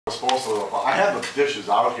Supposed to, I have the dishes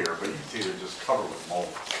out here, but you can see they're just covered with mold.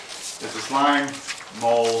 It's a slime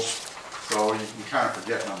mold, so you can kind of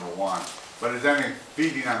forget number one. But it's ending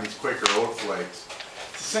feeding on these Quaker oat flakes.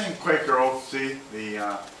 It's the same Quaker oat, see,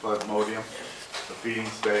 the plasmodium, the feeding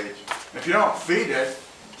stage. If you don't feed it,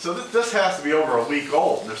 so this has to be over a week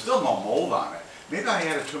old, and there's still no mold on it. Maybe I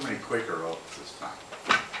added too many Quaker oats this time.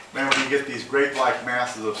 Then when you get these grape-like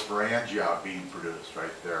masses of sporangia being produced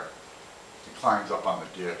right there. It climbs up on the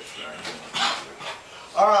dish. Right?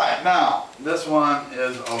 All right, now, this one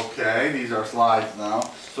is okay. These are slides now.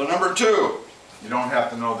 So number two, you don't have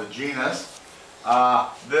to know the genus.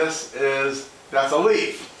 That's a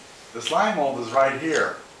leaf. The slime mold is right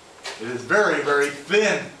here. It is very, very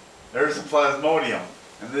thin. There's a plasmodium.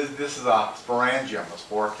 And this is a sporangium, a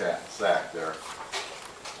spore sac there.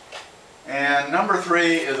 And number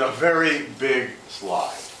three is a very big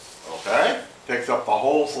slide. Okay? Takes up the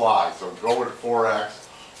whole slide. So go with 4X.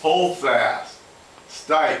 Hold fast.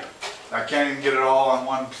 Stipe. I can't even get it all on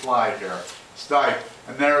one slide here. Stipe.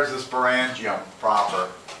 And there's the sporangium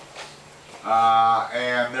proper.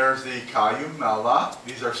 And there's the columella.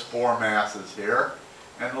 These are spore masses here.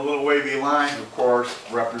 And the little wavy lines, of course,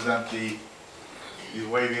 represent these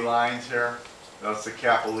wavy lines here. That's the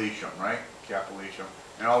capilletium, right? Capilletium.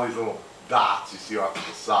 And all these little dots you see off to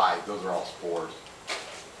the side, those are all spores.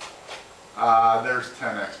 There's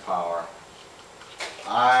 10x power.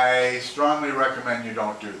 I strongly recommend you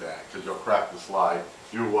don't do that because you'll crack the slide.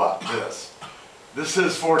 Do what? This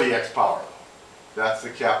is 40x power. That's the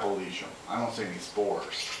capilletium. I don't see any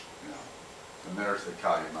spores. You know. And there's the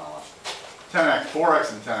columella. 10x,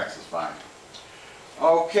 4x and 10x is fine.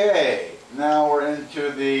 Okay, now we're into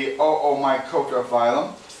the Oomycota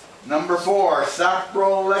phylum. Number 4,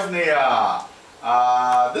 Saprolegnia.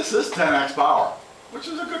 This is 10x power, which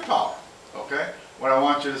is a good power. Okay, what I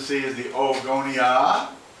want you to see is the Oogonia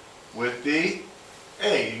with the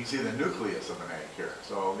egg. You can see the nucleus of an egg here.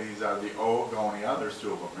 So these are the Oogonia. There's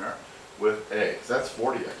two of them here with eggs. That's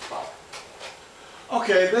 40x power.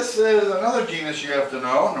 Okay, this is another genus you have to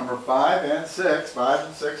know. Number 5 and 6. 5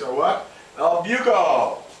 and 6 are what?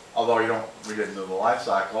 Albugo. Although we didn't do the life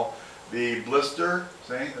cycle. The blister,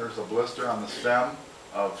 see, there's a blister on the stem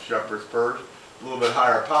of shepherd's purse. A little bit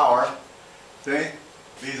higher power. See,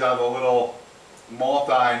 these are the little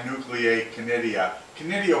multi-nucleate conidia.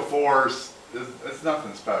 Conidiophores, it's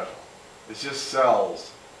nothing special. It's just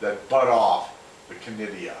cells that bud off the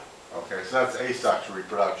conidia. Okay, so that's asexual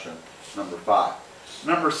reproduction, number 5.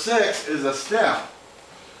 Number 6 is a stem.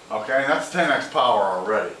 Okay, that's 10x power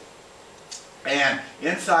already. And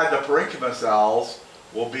inside the parenchyma cells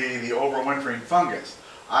will be the overwintering fungus.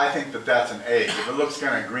 I think that that's an egg. If it looks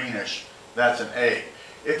kind of greenish, that's an egg.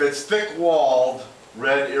 If it's thick-walled,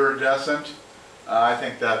 red iridescent, I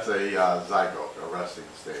think that's a zygote, a resting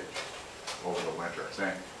stage over the winter. See?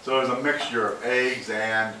 So there's a mixture of eggs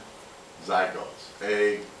and zygotes.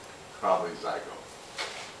 Egg, probably zygote,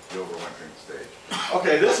 the overwintering stage.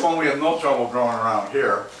 Okay, this one we have no trouble growing around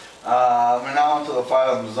here. We're now into the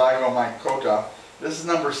phylum Zygomycota. This is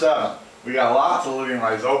number 7. We got lots of living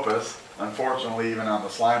rhizopus. Unfortunately, even on the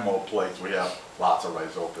slime mold plates, we have lots of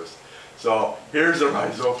rhizopus. So here's a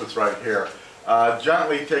rhizopus right here.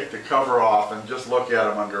 Gently take the cover off and just look at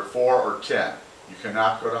them under 4 or 10. You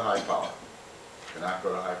cannot go to high power. You cannot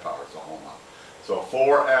go to high power, it's a homa. So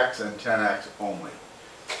 4x and 10x only.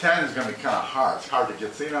 10 is going to be kind of hard. It's hard to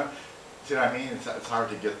get, see what I mean? It's hard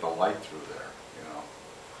to get the light through there, you know.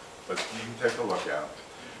 But you can take a look at it.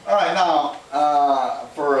 All right, now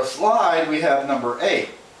for a slide we have number 8,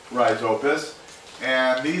 rhizopus,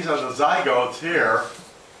 and these are the zygotes here,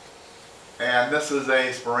 and this is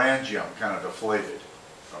a sporangium, kind of deflated.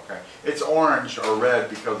 Okay, it's orange or red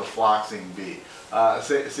because of floxing B.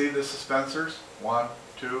 See the suspensors? 1,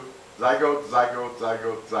 2, zygote, zygote,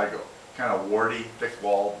 zygote, zygote. Kind of warty,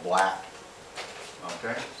 thick-walled, black.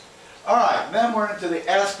 Okay. All right, then we're into the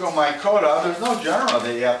Ascomycota. There's no genera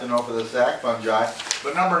that you have to know for the sac fungi.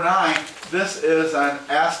 But number 9, this is an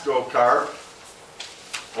ascocarp,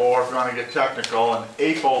 or if you want to get technical, an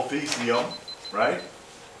apothecium, right?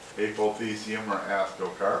 Apothecium or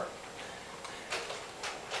ascocarp.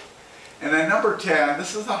 And then number 10,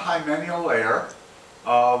 this is a hymeneal layer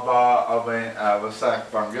of a sac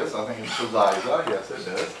fungus. I think it's Protista. Yes, it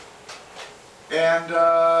is. And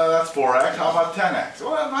that's 4x. How about 10x?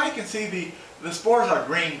 Well, now you can see the spores are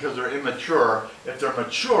green because they're immature. If they're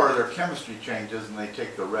mature, their chemistry changes and they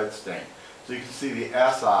take the red stain. So you can see the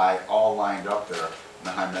SI all lined up there in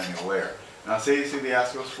the hymeneal layer. Now see the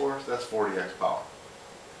ascospores? That's 40x power.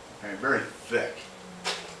 Okay, very thick.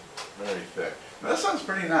 Very thick. This one's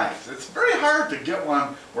pretty nice. It's very hard to get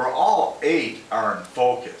one where all 8 are in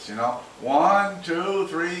focus, you know. 1, 2,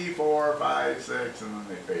 3, 4, 5, 6, and then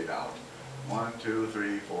they fade out. 1, 2,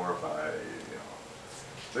 3, 4, 5, you know.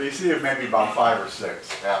 So you see maybe about 5 or 6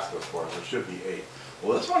 ascospores. There should be 8.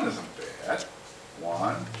 Well, this one isn't bad.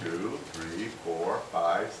 1, 2, 3, 4,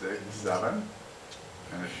 5, 6, 7,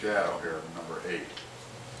 and a shadow here of number 8.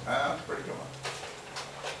 That's a pretty good one.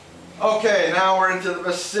 Okay, now we're into the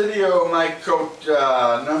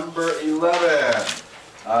Basidiomycota, number 11.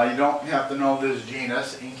 You don't have to know this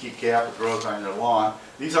genus, inky cap, it grows on your lawn.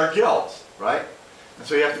 These are gills, right? And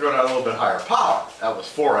so you have to go to a little bit higher power. That was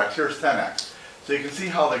 4x, here's 10x. So you can see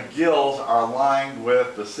how the gills are lined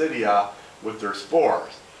with Basidia with their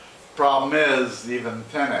spores. Problem is, even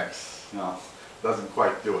 10x, you know, doesn't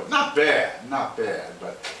quite do it. Not bad,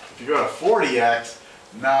 but if you go to 40x,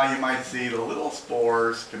 now you might see the little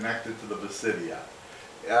spores connected to the Basidia.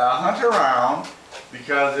 Hunt around,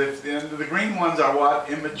 because if the green ones are what?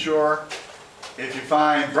 Immature. If you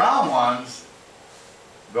find brown ones,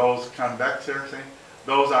 those convex here, see?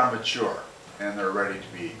 Those are mature, and they're ready to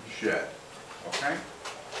be shed. Okay?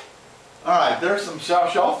 Alright, there's some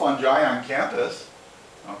shell fungi on campus.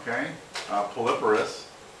 Okay? Polyporus.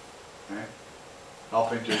 Okay?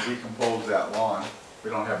 Helping to decompose that lawn. We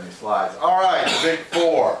don't have any slides. Alright, the big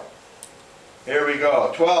 4. Here we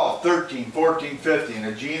go. 12, 13, 14, 15.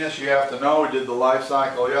 A genus you have to know. We did the life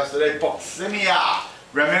cycle yesterday. Pocimia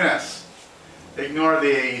graminis. Ignore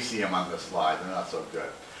the aecium on this slide. They're not so good.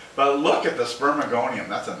 But look at the spermagonium.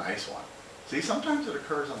 That's a nice one. See, sometimes it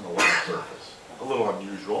occurs on the lower surface. A little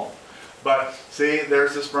unusual. But see,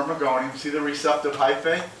 there's the spermagonium. See the receptive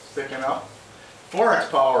hyphae sticking up?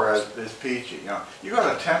 4x power is peachy. You know, you go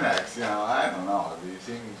to 10x. You know, I don't know. Have you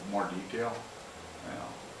seen more detail? You know,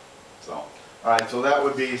 so all right. So that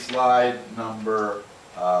would be slide number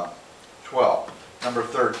 12. Number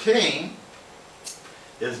 13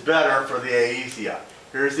 is better for the aecia.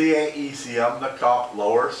 Here's the aecium, the cup,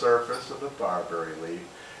 lower surface of the barberry leaf,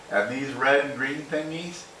 and these red and green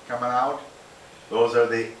thingies coming out. Those are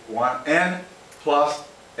the N plus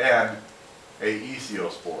N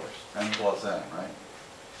aeciospores. N plus N, right?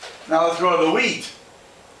 Now let's go to the wheat.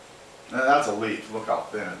 Now that's a leaf. Look how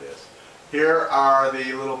thin it is. Here are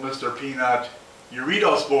the little Mr. Peanut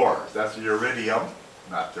uridospores. That's the uridium.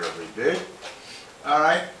 Not terribly big.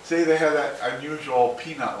 Alright, see they have that unusual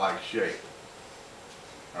peanut-like shape.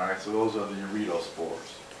 Alright, so those are the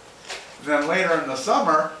uridospores. And then later in the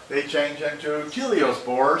summer, they change into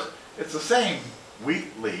teleospores. It's the same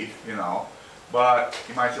wheat leaf, you know, but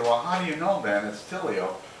you might say, well, how do you know then it's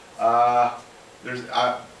teleo? There's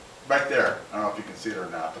right there, I don't know if you can see it or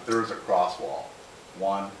not, but there is a cross wall.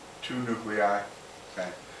 1, 2 nuclei,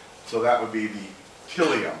 okay? So that would be the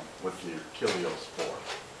tilium with the teleospore.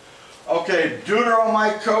 Okay,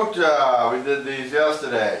 Deuteromycota, we did these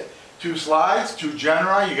yesterday. 2 slides, 2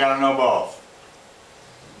 genera, you gotta know both.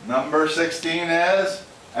 Number 16 is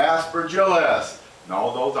Aspergillus.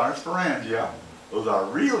 No, those aren't sporangia. Those are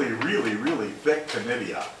really, really, really thick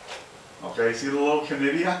conidia. Okay, see the little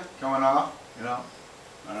conidia coming off, you know?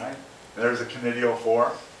 Alright, there's a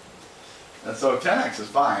conidiophore. And so 10x is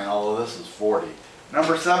fine, although this is 40.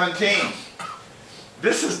 Number 17.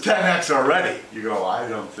 This is 10x already. You go, I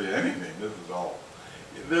don't see anything. This is all.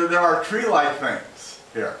 There are tree-like things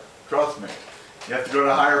here. Trust me. You have to go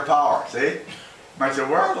to higher power. See? You might say,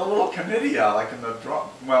 where are the little conidia? Like in the drum?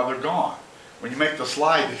 Well, they're gone. When you make the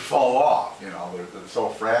slide, they fall off. You know, they're so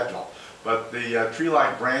fragile. But the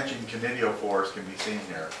tree-like branching conidiophores can be seen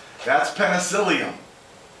here. That's penicillium.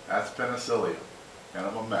 That's penicillium. Kind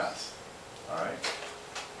of a mess. All right.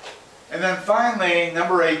 And then finally,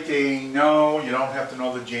 number 18, no, you don't have to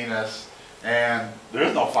know the genus, and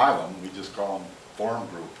there's no phylum, we just call them form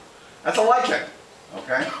group. That's a lichen,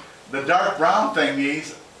 okay? The dark brown thingies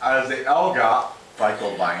is the alga,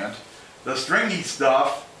 phycobiont. The stringy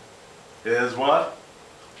stuff is what?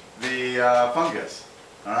 The fungus,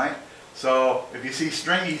 all right? So if you see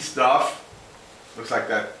stringy stuff, looks like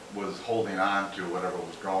that was holding on to whatever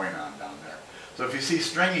was growing on down there. So if you see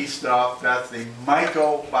stringy stuff, that's the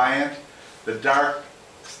mycobiont. The dark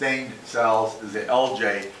stained cells is the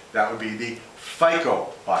LJ. That would be the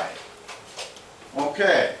phycobiont.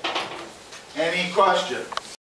 Okay. Any questions?